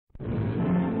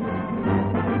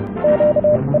Hello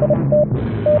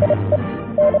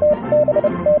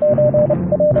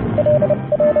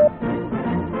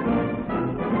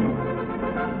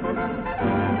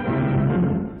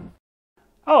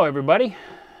everybody.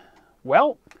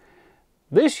 Well,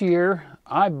 this year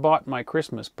I bought my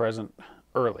Christmas present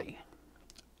early.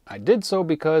 I did so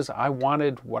because I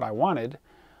wanted what I wanted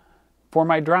for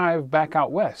my drive back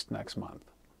out west next month.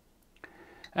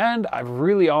 And I've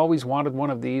really always wanted one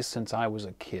of these since I was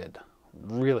a kid.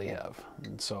 Really have.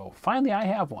 And so finally I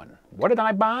have one. What did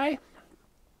I buy?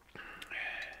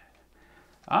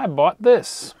 I bought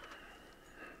this.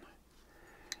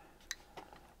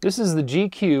 This is the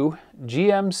GQ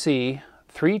GMC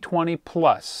 320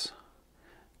 Plus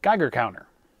Geiger counter,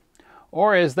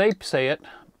 or as they say it,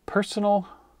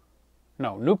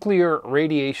 nuclear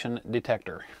radiation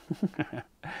detector.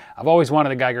 I've always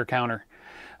wanted a Geiger counter.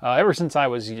 Ever since I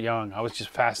was young, I was just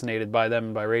fascinated by them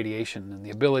and by radiation, and the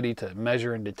ability to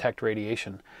measure and detect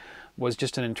radiation was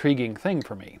just an intriguing thing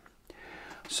for me.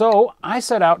 So I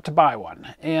set out to buy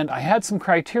one, and I had some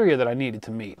criteria that I needed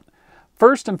to meet.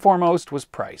 First and foremost was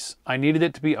price. I needed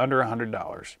it to be under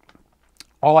 $100.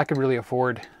 All I could really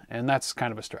afford, and that's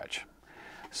kind of a stretch.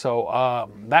 So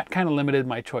that kind of limited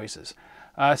my choices.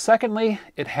 Secondly,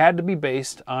 it had to be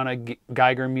based on a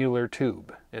Geiger Mueller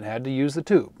tube. It had to use the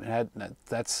tube.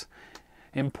 That's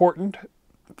important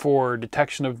for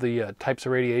detection of the types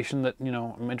of radiation that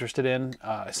I'm interested in,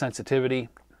 sensitivity,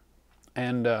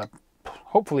 and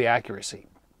hopefully accuracy,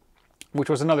 which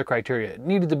was another criteria. It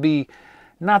needed to be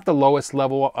not the lowest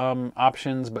level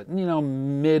options, but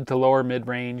mid to lower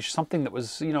mid-range, something that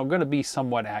was going to be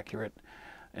somewhat accurate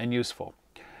and useful.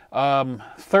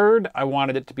 Third, I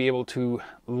wanted it to be able to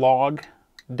log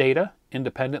data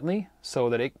independently so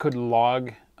that it could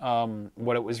log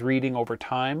what it was reading over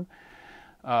time.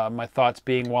 My thoughts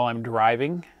being, while I'm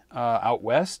driving out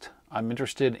west, I'm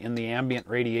interested in the ambient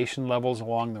radiation levels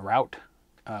along the route.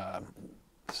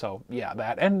 So yeah,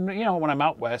 that. And when I'm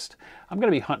out west, I'm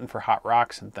going to be hunting for hot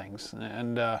rocks and things.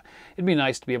 And it'd be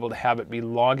nice to be able to have it be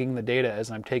logging the data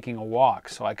as I'm taking a walk,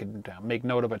 so I could make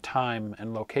note of a time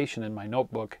and location in my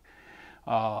notebook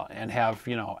and have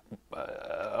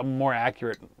a more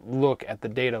accurate look at the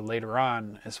data later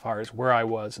on as far as where I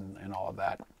was and all of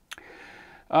that.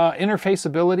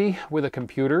 Interfaceability with a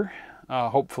computer,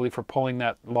 hopefully for pulling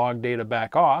that log data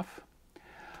back off.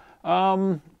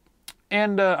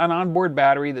 And an onboard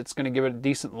battery that's going to give it a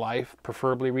decent life,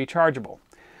 preferably rechargeable.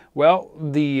 Well,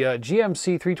 the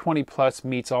GMC 320 Plus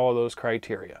meets all of those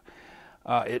criteria.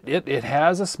 It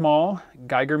has a small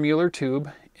Geiger Mueller tube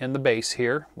in the base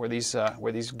here, where these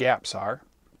gaps are.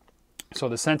 So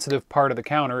the sensitive part of the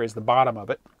counter is the bottom of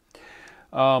it.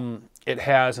 It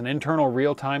has an internal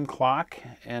real-time clock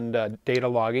and data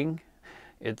logging.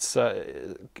 It's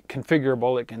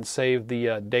configurable. It can save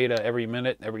the data every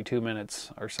minute, every 2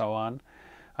 minutes or so on.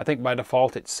 I think by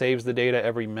default it saves the data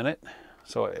every minute.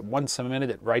 So once a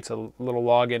minute it writes a little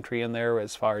log entry in there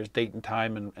as far as date and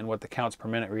time and what the counts per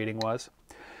minute reading was.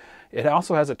 It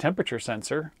also has a temperature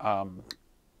sensor. I'm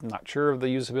not sure of the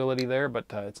usability there, but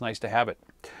it's nice to have it.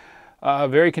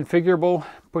 Very configurable,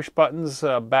 push buttons,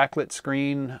 backlit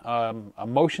screen, a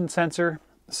motion sensor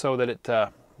so that it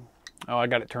oh, I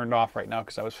got it turned off right now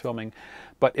because I was filming,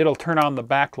 but it'll turn on the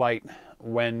backlight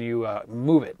when you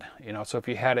move it. So if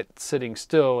you had it sitting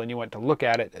still and you went to look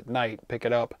at it at night, pick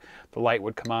it up, the light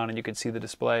would come on and you could see the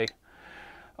display.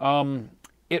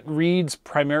 It reads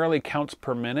primarily counts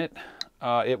per minute.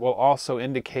 It will also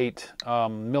indicate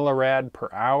millirad per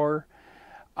hour.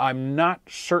 I'm not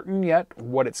certain yet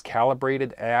what it's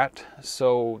calibrated at,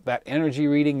 so that energy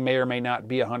reading may or may not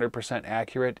be 100%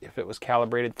 accurate. If it was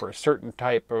calibrated for a certain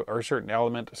type or a certain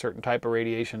element, a certain type of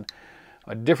radiation,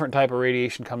 a different type of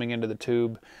radiation coming into the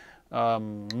tube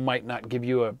might not give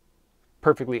you a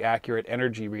perfectly accurate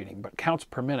energy reading, but counts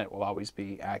per minute will always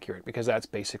be accurate because that's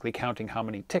basically counting how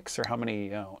many ticks or how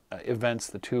many events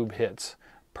the tube hits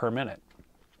per minute.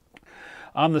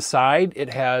 On the side,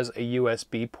 it has a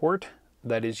USB port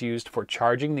that is used for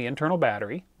charging the internal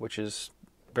battery, which is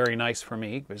very nice for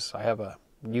me because I have a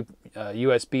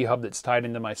USB hub that's tied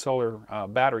into my solar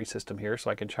battery system here,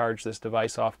 so I can charge this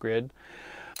device off-grid.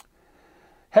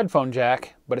 Headphone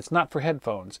jack, but it's not for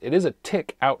headphones. It is a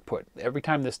tick output. Every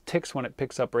time this ticks when it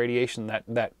picks up radiation,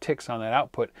 that ticks on that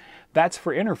output. That's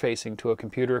for interfacing to a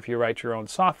computer if you write your own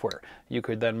software. You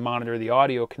could then monitor the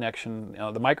audio connection,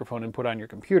 the microphone input on your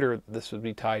computer this would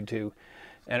be tied to,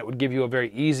 and it would give you a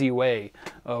very easy way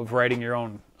of writing your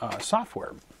own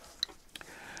software.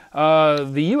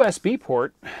 The USB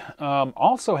port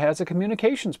also has a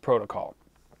communications protocol.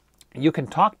 You can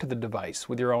talk to the device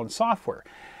with your own software.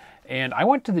 And I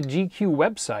went to the GQ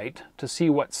website to see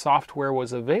what software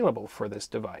was available for this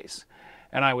device.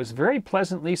 And I was very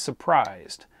pleasantly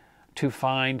surprised to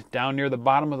find down near the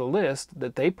bottom of the list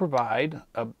that they provide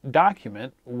a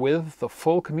document with the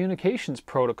full communications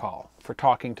protocol for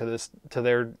talking to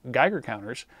their Geiger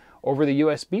counters over the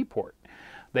USB port.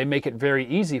 They make it very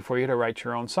easy for you to write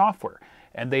your own software.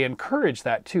 And they encourage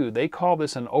that too. They call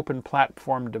this an open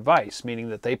platform device, meaning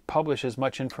that they publish as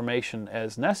much information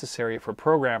as necessary for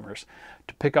programmers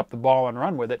to pick up the ball and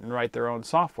run with it and write their own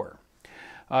software.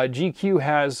 GQ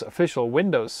has official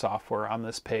Windows software on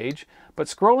this page, but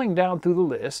scrolling down through the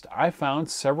list, I found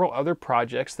several other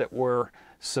projects that were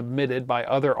submitted by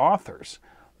other authors.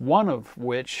 One of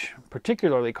which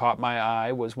particularly caught my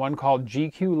eye was one called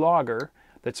GQ Logger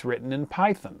that's written in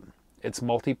Python. It's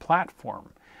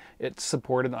multi-platform. It's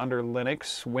supported under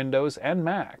Linux, Windows, and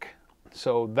Mac.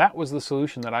 So that was the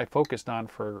solution that I focused on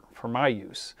for my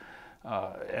use.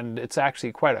 And it's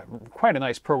actually quite a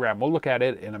nice program. We'll look at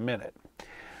it in a minute.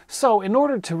 So in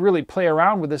order to really play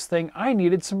around with this thing, I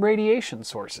needed some radiation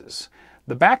sources.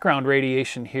 The background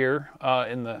radiation here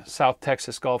in the South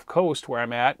Texas Gulf Coast where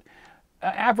I'm at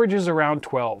averages around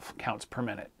 12 counts per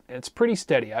minute. It's pretty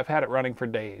steady. I've had it running for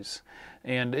days.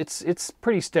 And it's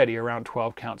pretty steady around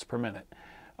 12 counts per minute.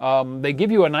 They give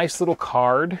you a nice little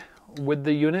card with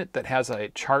the unit that has a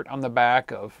chart on the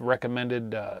back of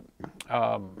recommended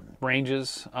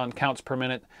ranges on counts per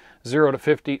minute. 0 to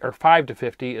 50 or 5 to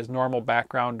 50 is normal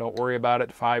background. Don't worry about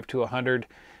it. 5 to 100,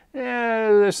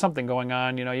 there's something going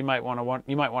on. You know, you might want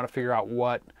to figure out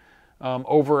what.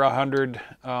 Over 100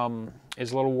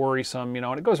 is a little worrisome. You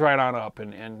know, and it goes right on up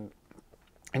and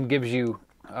gives you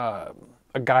a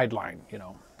guideline. You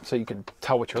know, so you can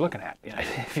tell what you're looking at. You know,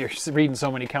 if you're reading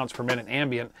so many counts per minute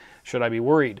ambient, should I be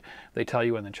worried? They tell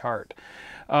you in the chart.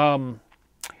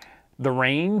 The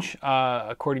range,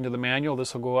 according to the manual,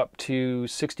 this will go up to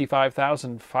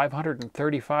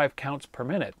 65,535 counts per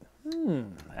minute.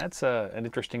 That's an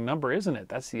interesting number, isn't it?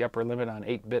 That's the upper limit on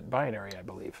 8-bit binary, I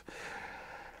believe.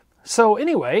 So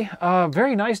anyway,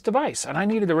 very nice device, and I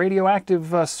needed a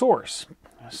radioactive source.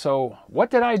 So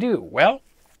what did I do? Well,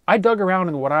 I dug around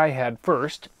in what I had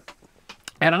first,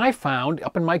 and I found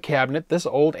up in my cabinet this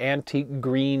old antique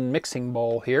green mixing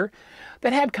bowl here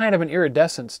that had kind of an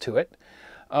iridescence to it.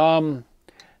 And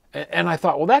I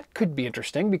thought, well, that could be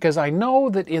interesting because I know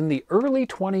that in the early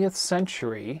 20th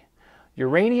century,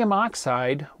 uranium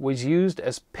oxide was used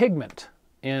as pigment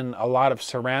in a lot of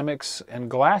ceramics and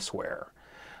glassware.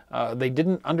 They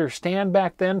didn't understand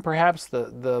back then, perhaps,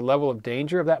 the level of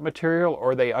danger of that material,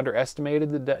 or they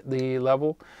underestimated the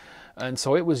level. And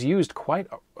so it was used quite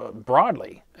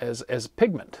broadly as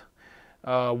pigment.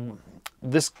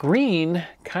 This green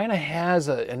kind of has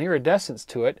an iridescence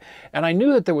to it, and I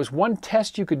knew that there was one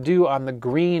test you could do on the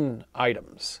green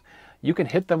items. You can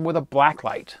hit them with a black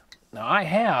light. Now I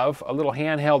have a little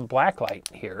handheld black light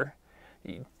here.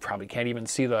 You probably can't even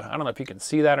see I don't know if you can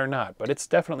see that or not, but it's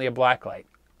definitely a black light.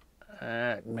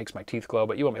 It makes my teeth glow,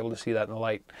 but you won't be able to see that in the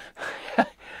light.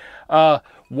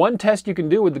 One test you can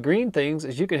do with the green things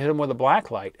is you can hit them with a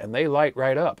black light, and they light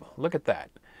right up. Look at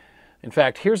that. In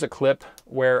fact, here's a clip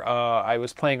where I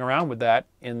was playing around with that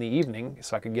in the evening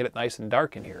so I could get it nice and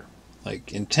dark in here.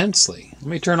 Like, intensely. Let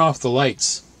me turn off the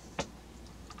lights.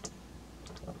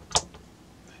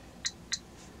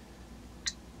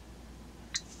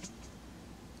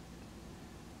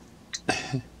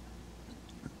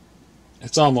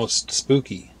 It's almost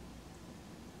spooky.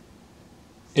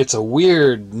 It's a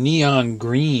weird neon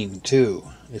green, too.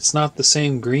 It's not the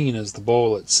same green as the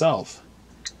bowl itself.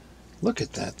 Look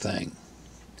at that thing.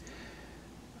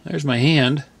 There's my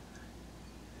hand.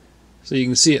 So you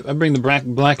can see it. I bring the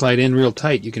black light in real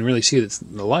tight. You can really see it's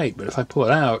the light, but if I pull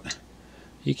it out,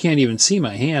 you can't even see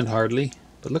my hand hardly.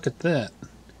 But look at that.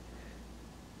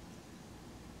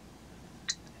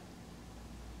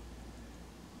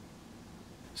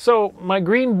 So my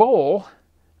green bowl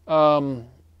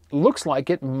looks like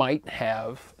it might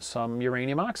have some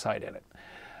uranium oxide in it.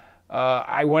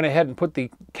 I went ahead and put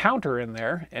the counter in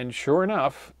there, and sure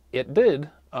enough, it did.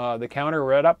 The counter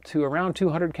read up to around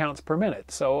 200 counts per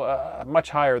minute, so much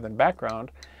higher than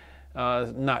background.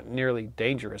 Not nearly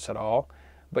dangerous at all,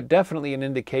 but definitely an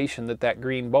indication that that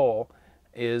green bowl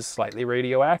is slightly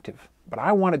radioactive. But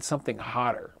I wanted something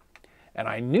hotter, and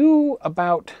I knew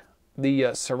about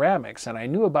the ceramics, and I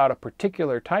knew about a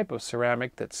particular type of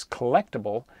ceramic that's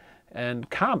collectible and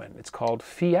common. It's called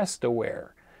Fiesta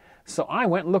ware. So I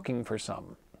went looking for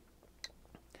some.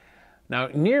 Now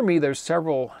near me there's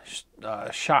several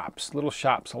shops, little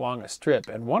shops along a strip,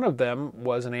 and one of them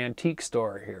was an antique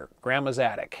store here, Grandma's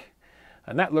Attic.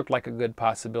 And that looked like a good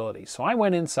possibility. So I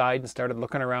went inside and started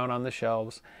looking around on the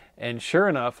shelves, and sure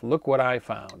enough, look what I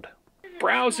found.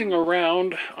 Browsing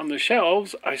around on the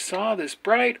shelves, I saw this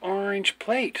bright orange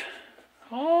plate.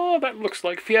 Oh, that looks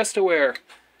like Fiestaware.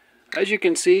 As you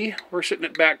can see, we're sitting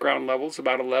at background levels,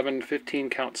 about 11 to 15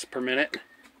 counts per minute.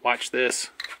 Watch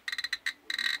this.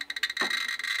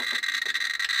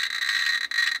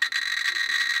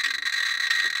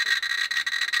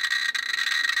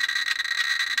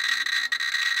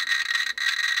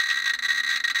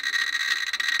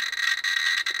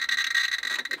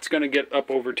 It's going to get up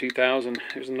over 2,000.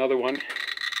 Here's another one.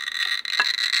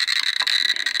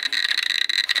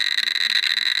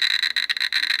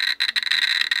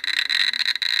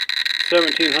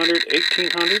 1,700,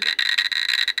 1,800,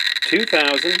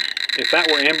 2,000. If that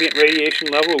were ambient radiation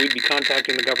level, we'd be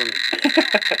contacting the government.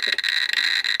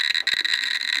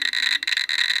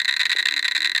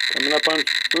 Coming up on,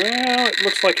 well, it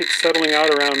looks like it's settling out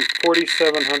around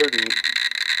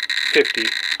 4,750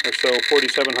 or so,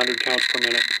 4,700 counts per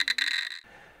minute.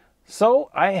 So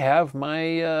I have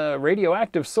my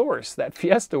radioactive source, that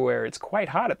Fiestaware. It's quite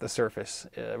hot at the surface,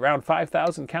 around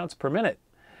 5,000 counts per minute.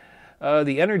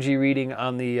 The energy reading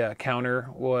on the counter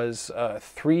was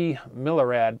 3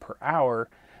 millirad per hour.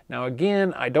 Now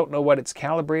again, I don't know what it's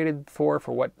calibrated for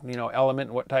what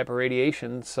element, what type of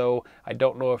radiation, so I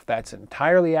don't know if that's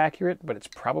entirely accurate, but it's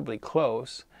probably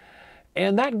close.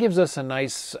 And that gives us a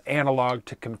nice analog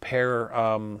to compare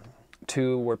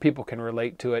to, where people can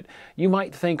relate to it. You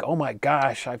might think, oh my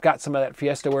gosh, I've got some of that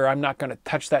Fiestaware, I'm not going to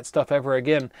touch that stuff ever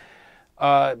again.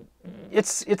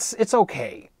 It's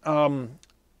okay.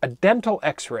 A dental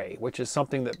x-ray, which is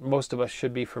something that most of us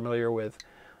should be familiar with,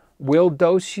 will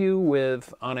dose you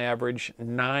with, on average,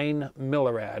 9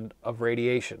 millirad of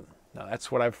radiation. Now,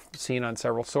 that's what I've seen on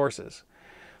several sources.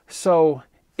 So,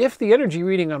 if the energy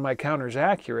reading on my counter is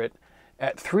accurate,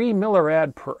 at 3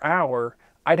 millirad per hour,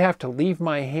 I'd have to leave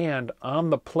my hand on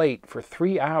the plate for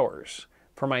 3 hours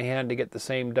for my hand to get the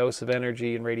same dose of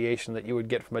energy and radiation that you would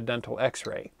get from a dental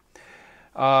x-ray.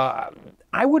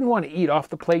 I wouldn't want to eat off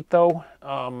the plate though.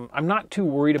 I'm not too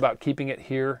worried about keeping it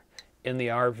here in the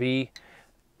RV.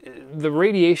 The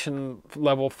radiation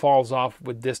level falls off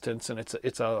with distance, and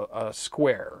it's a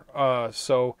square.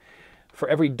 So for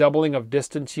every doubling of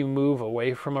distance you move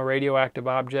away from a radioactive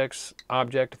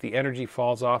object, the energy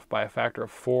falls off by a factor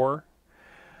of 4.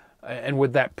 And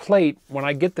with that plate, when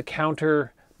I get the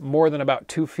counter more than about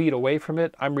 2 feet away from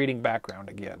it, I'm reading background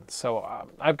again. So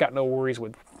I've got no worries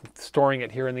with storing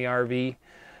it here in the RV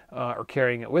or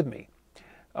carrying it with me.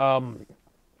 But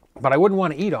I wouldn't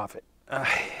want to eat off it.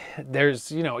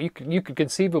 There's, you could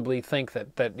conceivably think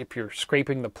that if you're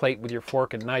scraping the plate with your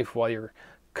fork and knife while you're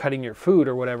cutting your food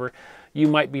or whatever, you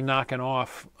might be knocking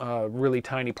off really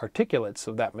tiny particulates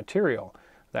of that material,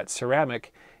 that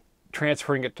ceramic,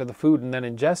 transferring it to the food and then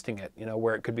ingesting it,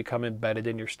 where it could become embedded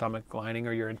in your stomach lining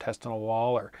or your intestinal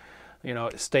wall, or,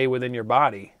 stay within your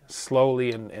body,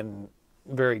 slowly and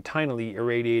very tinily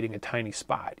irradiating a tiny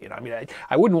spot.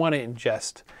 I wouldn't want to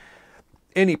ingest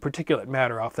any particulate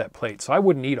matter off that plate, so I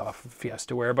wouldn't eat off of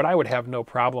Fiestaware, but I would have no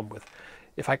problem with,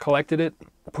 if I collected it,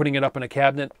 putting it up in a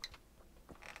cabinet.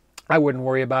 I wouldn't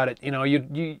worry about it.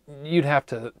 You'd have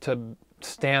to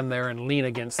stand there and lean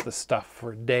against the stuff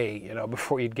for a day,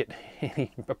 before you'd get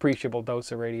any appreciable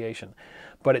dose of radiation.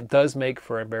 But it does make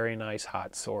for a very nice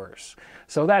hot source.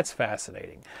 So that's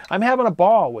fascinating. I'm having a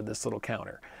ball with this little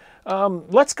counter.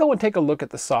 Let's go and take a look at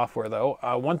the software though.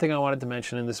 One thing I wanted to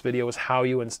mention in this video is how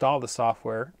you install the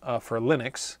software for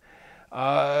Linux.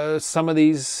 Some of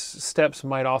these steps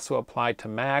might also apply to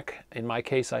Mac. In my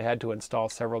case, I had to install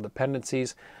several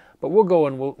dependencies, but we'll go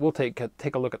and we'll take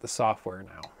a look at the software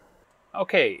now.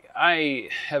 Okay, I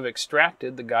have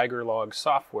extracted the Geiger log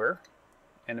software,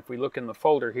 and if we look in the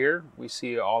folder here, we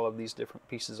see all of these different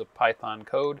pieces of Python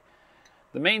code.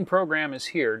 The main program is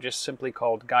here, just simply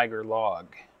called Geiger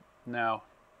log. Now,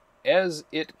 as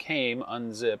it came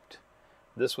unzipped,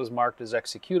 this was marked as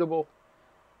executable,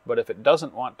 but if it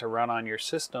doesn't want to run on your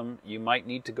system, you might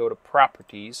need to go to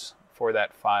Properties for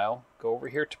that file, go over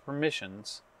here to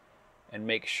Permissions, and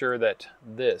make sure that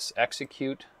this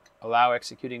Allow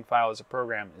executing file as a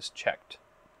program is checked.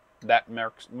 That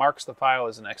marks the file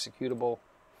as an executable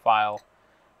file,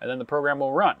 and then the program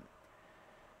will run.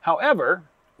 However,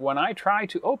 when I try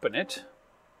to open it,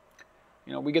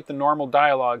 we get the normal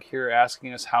dialog here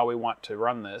asking us how we want to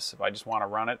run this, if I just want to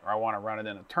run it or I want to run it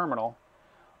in a terminal.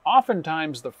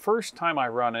 Oftentimes, the first time I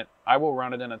run it, I will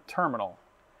run it in a terminal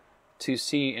to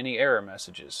see any error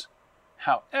messages.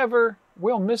 However,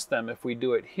 we'll miss them if we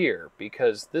do it here,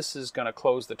 because this is going to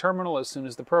close the terminal as soon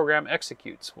as the program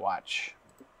executes. Watch.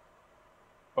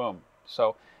 Boom.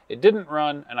 So it didn't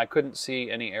run, and I couldn't see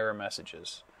any error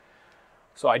messages.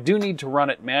 So I do need to run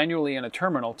it manually in a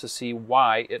terminal to see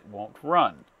why it won't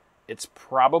run. It's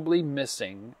probably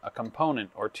missing a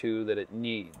component or two that it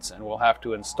needs, and we'll have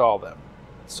to install them.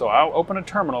 So I'll open a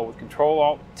terminal with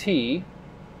Control-Alt-T,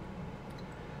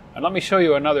 and let me show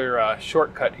you another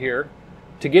shortcut here.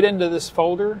 To get into this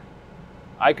folder,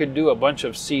 I could do a bunch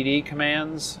of CD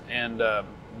commands and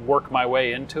work my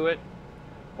way into it,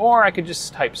 or I could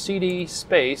just type CD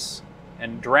space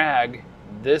and drag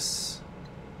this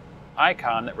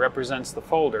icon that represents the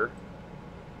folder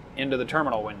into the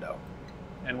terminal window.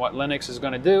 And what Linux is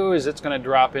going to do is it's going to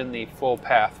drop in the full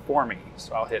path for me.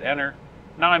 So I'll hit enter.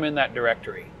 Now I'm in that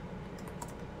directory.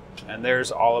 And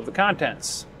there's all of the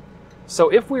contents. So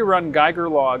if we run Geiger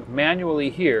log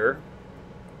manually here,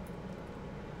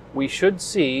 we should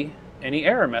see any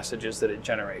error messages that it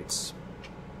generates.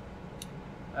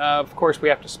 Of course, we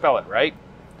have to spell it, right?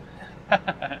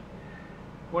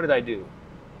 What did I do?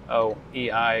 Oh, EI.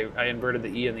 I inverted the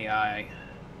E and the I.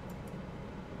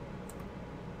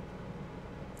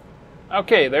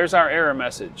 Okay, there's our error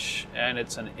message, and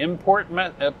it's an import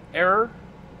error.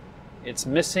 It's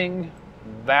missing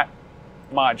that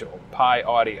module, Pi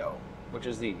Audio, which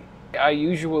is the... I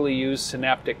usually use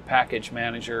Synaptic Package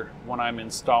Manager when I'm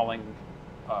installing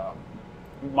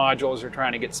modules or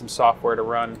trying to get some software to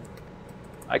run.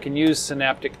 I can use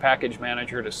Synaptic Package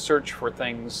Manager to search for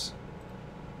things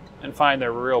and find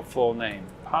their real full name.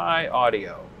 Pi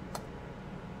Audio.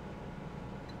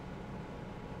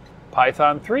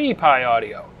 Python 3 Pi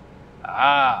Audio.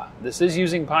 Ah, this is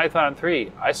using Python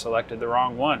 3. I selected the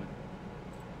wrong one.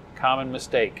 Common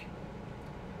mistake.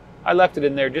 I left it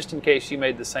in there just in case you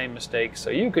made the same mistake so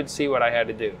you could see what I had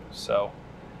to do. So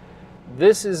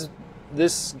this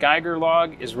Geiger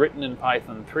log is written in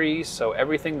Python 3, so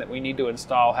everything that we need to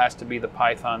install has to be the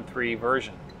Python 3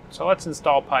 version. So let's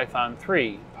install Python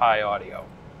 3 Pi Audio.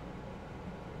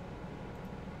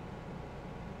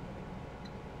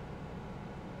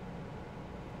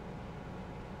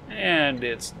 And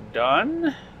it's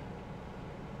done.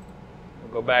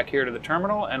 We'll go back here to the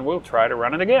terminal and we'll try to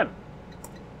run it again.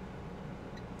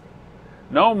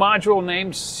 No module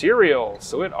named serial,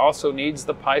 so it also needs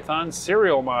the Python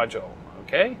serial module.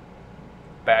 Okay,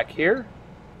 back here.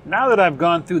 Now that I've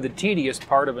gone through the tedious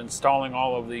part of installing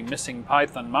all of the missing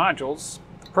Python modules,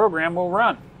 the program will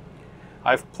run.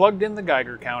 I've plugged in the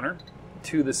Geiger counter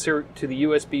to the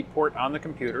USB port on the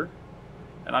computer,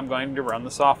 and I'm going to run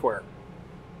the software.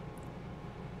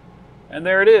 And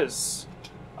there it is.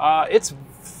 It's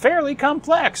fairly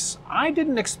complex. I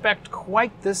didn't expect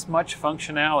quite this much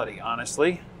functionality,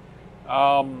 honestly.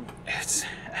 It's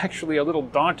actually a little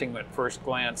daunting at first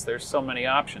glance. There's so many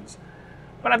options.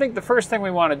 But I think the first thing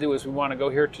we want to do is we want to go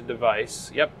here to Device.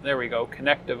 Yep, there we go,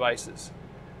 Connect Devices.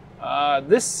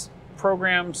 This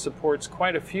program supports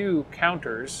quite a few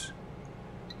counters.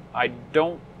 I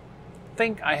don't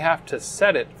think I have to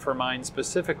set it for mine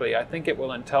specifically. I think it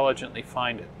will intelligently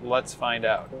find it. Let's find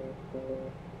out.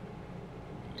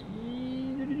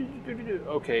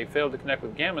 Okay, failed to connect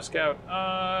with Gamma Scout.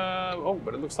 Oh,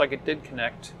 but it looks like it did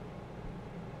connect.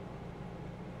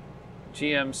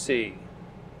 GMC.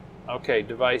 Okay,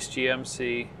 device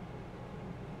GMC.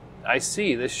 I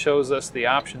see, this shows us the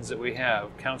options that we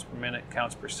have. Counts per minute,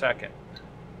 counts per second.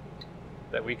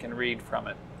 That we can read from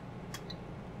it.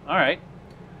 Alright.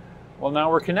 Well,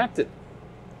 now we're connected.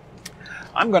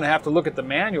 I'm going to have to look at the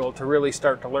manual to really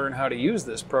start to learn how to use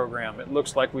this program. It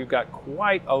looks like we've got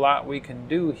quite a lot we can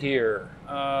do here.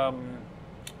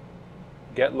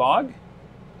 Get log,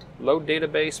 load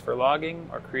database for logging,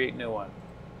 or create new one.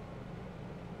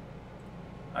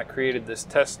 I created this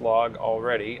test log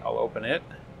already. I'll open it.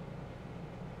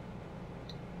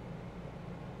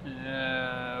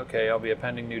 Okay, I'll be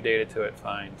appending new data to it.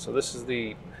 Fine. So this is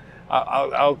the...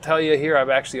 I'll tell you here, I've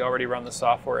actually already run the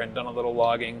software and done a little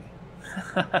logging.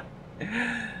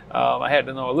 I had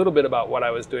to know a little bit about what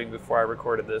I was doing before I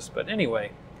recorded this, but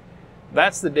anyway,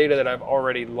 that's the data that I've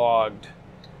already logged.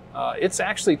 It's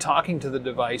actually talking to the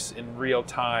device in real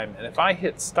time, and if I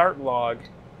hit start log,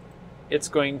 it's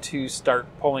going to start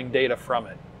pulling data from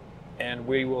it, and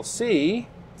we will see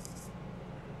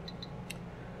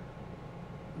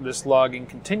this logging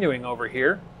continuing over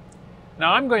here.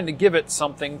 Now I'm going to give it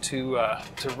something to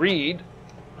read.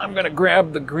 I'm going to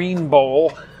grab the green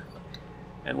bowl,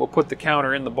 and we'll put the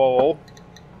counter in the bowl.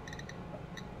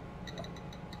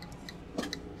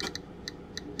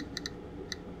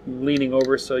 I'm leaning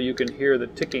over so you can hear the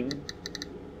ticking.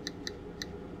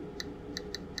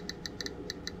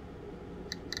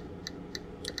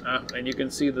 And you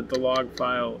can see that the log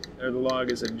file, or the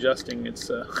log, is adjusting its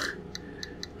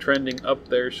trending up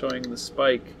there, showing the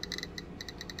spike.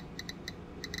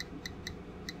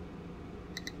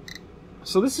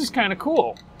 So this is kind of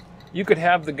cool. You could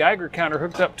have the Geiger counter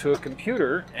hooked up to a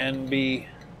computer and be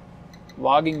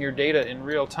logging your data in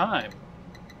real time.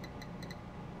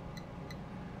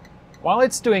 While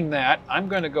it's doing that, I'm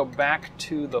going to go back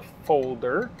to the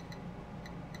folder.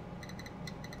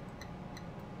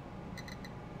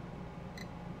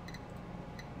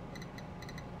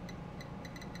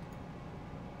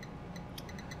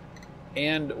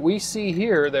 And we see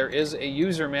here there is a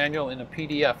user manual in a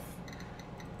PDF.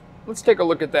 Let's take a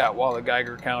look at that while the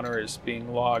Geiger counter is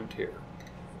being logged here.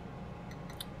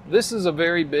 This is a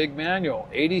very big manual,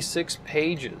 86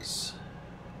 pages.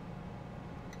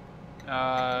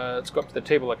 Let's go up to the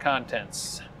table of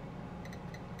contents.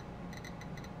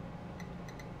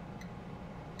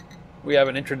 We have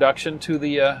an introduction to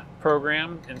the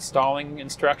program, installing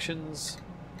instructions,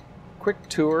 quick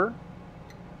tour,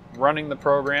 running the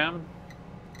program.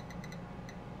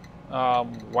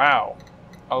 Wow,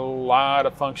 a lot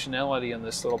of functionality in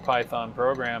this little Python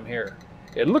program here.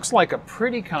 It looks like a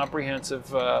pretty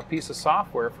comprehensive piece of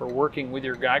software for working with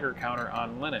your Geiger counter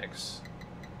on Linux.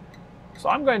 So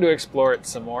I'm going to explore it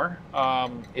some more.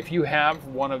 If you have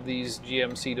one of these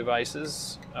GMC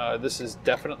devices, this is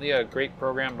definitely a great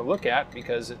program to look at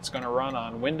because it's going to run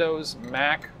on Windows,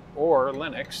 Mac, or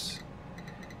Linux.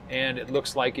 And it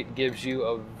looks like it gives you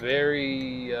a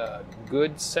very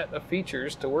good set of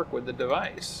features to work with the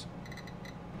device.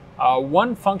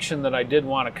 One function that I did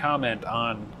want to comment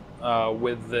on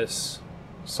with this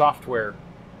software,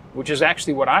 which is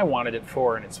actually what I wanted it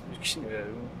for, and it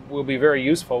will be very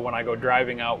useful when I go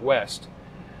driving out west.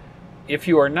 If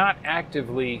you are not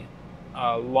actively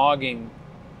logging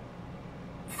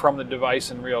from the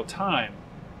device in real time,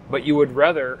 but you would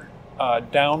rather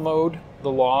download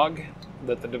the log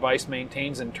that the device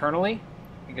maintains internally,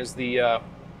 because the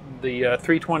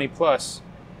 320 Plus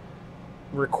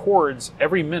records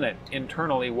every minute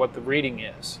internally what the reading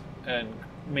is and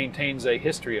maintains a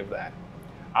history of that.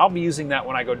 I'll be using that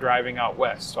when I go driving out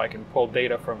west, so I can pull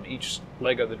data from each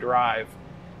leg of the drive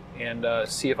and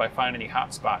see if I find any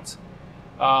hot spots.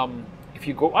 If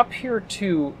you go up here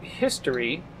to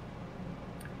history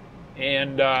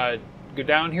and go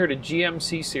down here to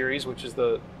GMC series, which is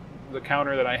the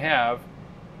counter that I have,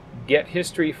 get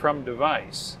history from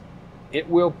device, it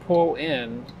will pull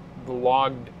in the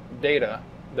logged data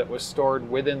that was stored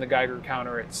within the Geiger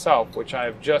counter itself, which I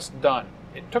have just done.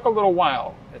 It took a little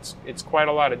while. It's quite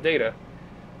a lot of data,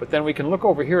 but then we can look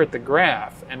over here at the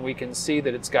graph and we can see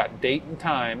that it's got date and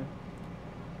time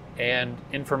and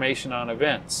information on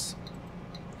events.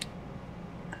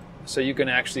 So you can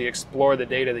actually explore the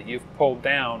data that you've pulled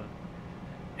down,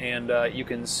 and you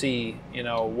can see, you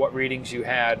know, what readings you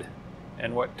had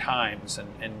and what times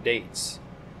and dates.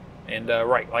 And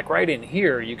right in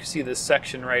here, you can see this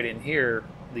section right in here,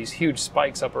 these huge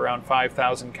spikes up around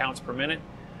 5,000 counts per minute.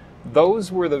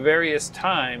 Those were the various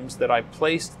times that I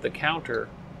placed the counter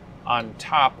on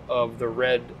top of the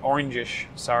orangish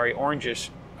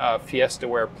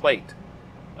Fiestaware plate.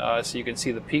 So you can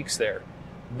see the peaks there.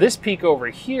 This peak over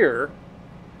here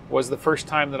was the first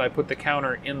time that I put the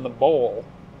counter in the bowl,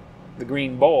 the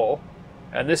green bowl.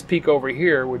 And this peak over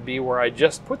here would be where I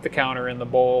just put the counter in the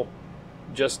bowl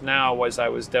just now as I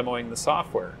was demoing the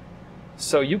software.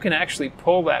 So you can actually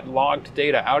pull that logged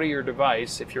data out of your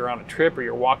device if you're on a trip or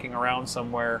you're walking around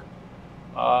somewhere,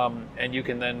 and you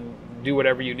can then do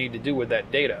whatever you need to do with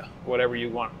that data, whatever you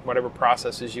want, whatever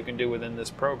processes you can do within this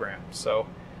program. So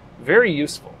very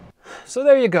useful. So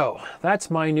there you go. That's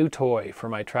my new toy for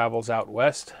my travels out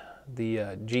west, the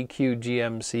GQ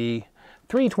GMC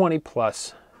 320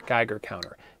 Plus Geiger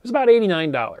counter. It was about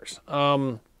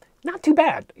 $89. Not too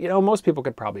bad. You know, most people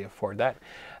could probably afford that.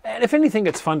 And if anything,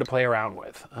 it's fun to play around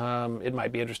with. It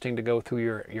might be interesting to go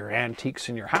through your antiques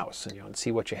in your house and, and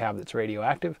see what you have that's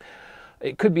radioactive.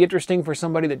 It could be interesting for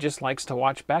somebody that just likes to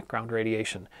watch background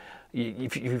radiation.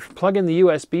 If you plug in the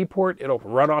USB port, it'll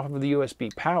run off of the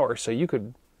USB power, so you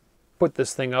could put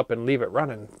this thing up and leave it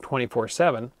running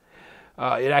 24/7.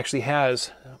 It actually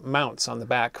has mounts on the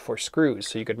back for screws,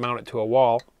 so you could mount it to a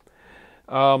wall.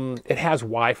 It has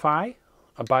Wi-Fi.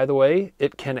 By the way,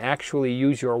 it can actually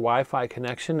use your Wi-Fi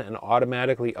connection and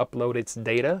automatically upload its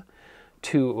data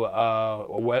to a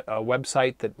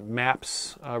website that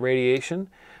maps radiation.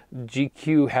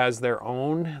 GQ has their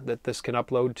own that this can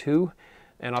upload to,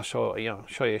 and I'll show you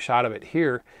a shot of it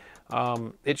here.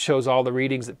 It shows all the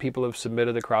readings that people have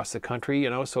submitted across the country,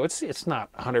 so it's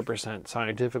not 100%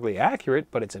 scientifically accurate,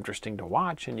 but it's interesting to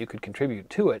watch, and you could contribute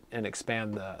to it and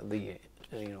expand the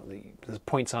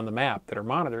points on the map that are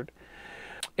monitored.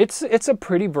 it's a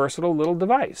pretty versatile little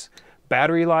device.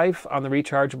 Battery life on the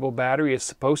rechargeable battery is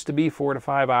supposed to be 4 to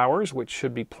 5 hours, which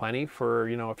should be plenty for,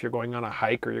 you know, if you're going on a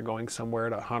hike or you're going somewhere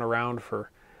to hunt around for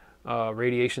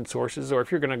radiation sources, or if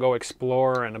you're going to go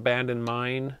explore an abandoned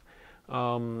mine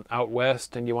out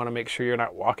west and you want to make sure you're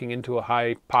not walking into a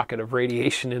high pocket of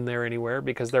radiation in there anywhere,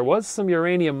 because there was some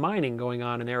uranium mining going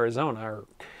on in Arizona or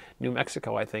New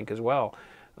Mexico, I think, as well.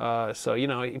 So, you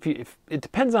know, if it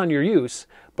depends on your use,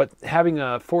 but having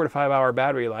a 4 to 5 hour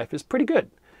battery life is pretty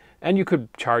good. And you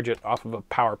could charge it off of a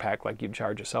power pack like you'd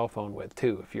charge a cell phone with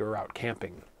too, if you were out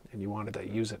camping and you wanted to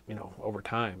use it, you know, over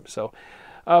time. So,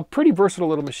 pretty versatile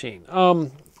little machine.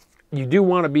 You do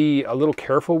want to be a little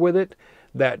careful with it.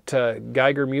 That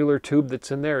Geiger tube that's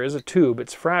in there is a tube.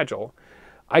 It's fragile.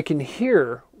 I can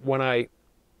hear when I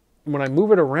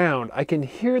move it around, I can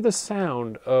hear the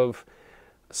sound of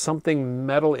something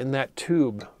metal in that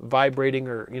tube vibrating,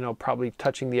 or, you know, probably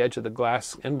touching the edge of the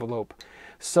glass envelope.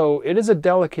 So it is a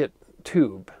delicate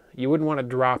tube. You wouldn't want to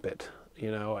drop it,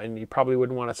 you know, and you probably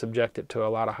wouldn't want to subject it to a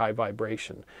lot of high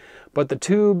vibration. But the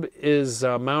tube is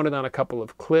mounted on a couple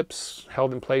of clips,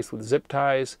 held in place with zip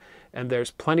ties, and there's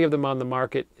plenty of them on the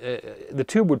market. The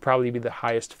tube would probably be the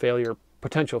highest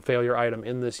potential failure item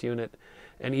in this unit,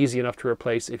 and easy enough to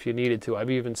replace if you needed to. I've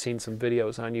even seen some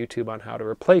videos on YouTube on how to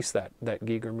replace that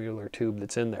Geiger tube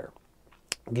that's in there.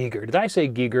 Geiger. Did I say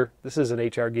Geiger? This isn't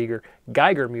H.R. Geiger.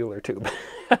 Geiger tube.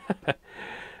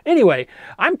 Anyway,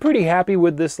 I'm pretty happy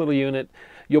with this little unit.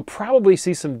 You'll probably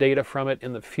see some data from it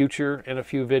in the future in a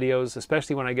few videos,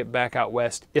 especially when I get back out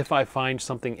west, if I find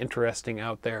something interesting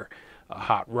out there, a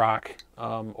hot rock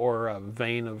or a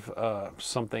vein of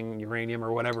something, uranium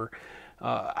or whatever.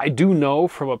 I do know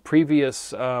from a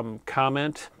previous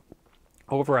comment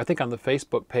over, I think, on the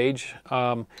Facebook page,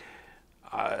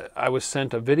 I was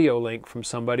sent a video link from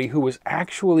somebody who was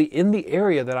actually in the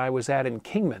area that I was at in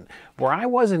Kingman. Where I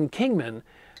was in Kingman,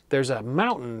 there's a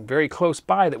mountain very close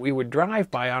by that we would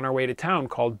drive by on our way to town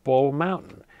called Bull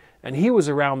Mountain. And he was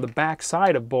around the back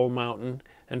side of Bull Mountain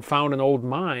and found an old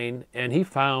mine, and he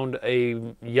found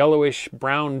a yellowish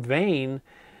brown vein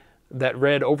that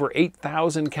read over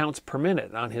 8,000 counts per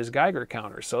minute on his Geiger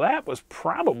counter. So that was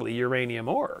probably uranium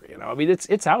ore, you know. I mean,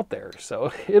 it's out there.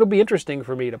 So it'll be interesting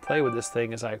for me to play with this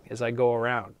thing as I go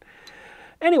around.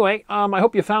 Anyway, I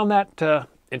hope you found that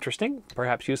interesting,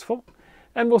 perhaps useful,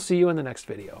 and we'll see you in the next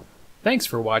video. Thanks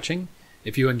for watching.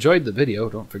 If you enjoyed the video,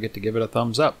 don't forget to give it a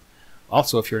thumbs up.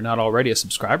 Also, if you're not already a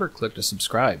subscriber, click to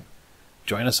subscribe.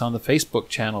 Join us on the Facebook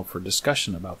channel for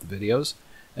discussion about the videos.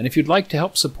 And if you'd like to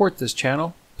help support this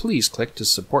channel, please click to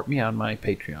support me on my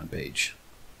Patreon page.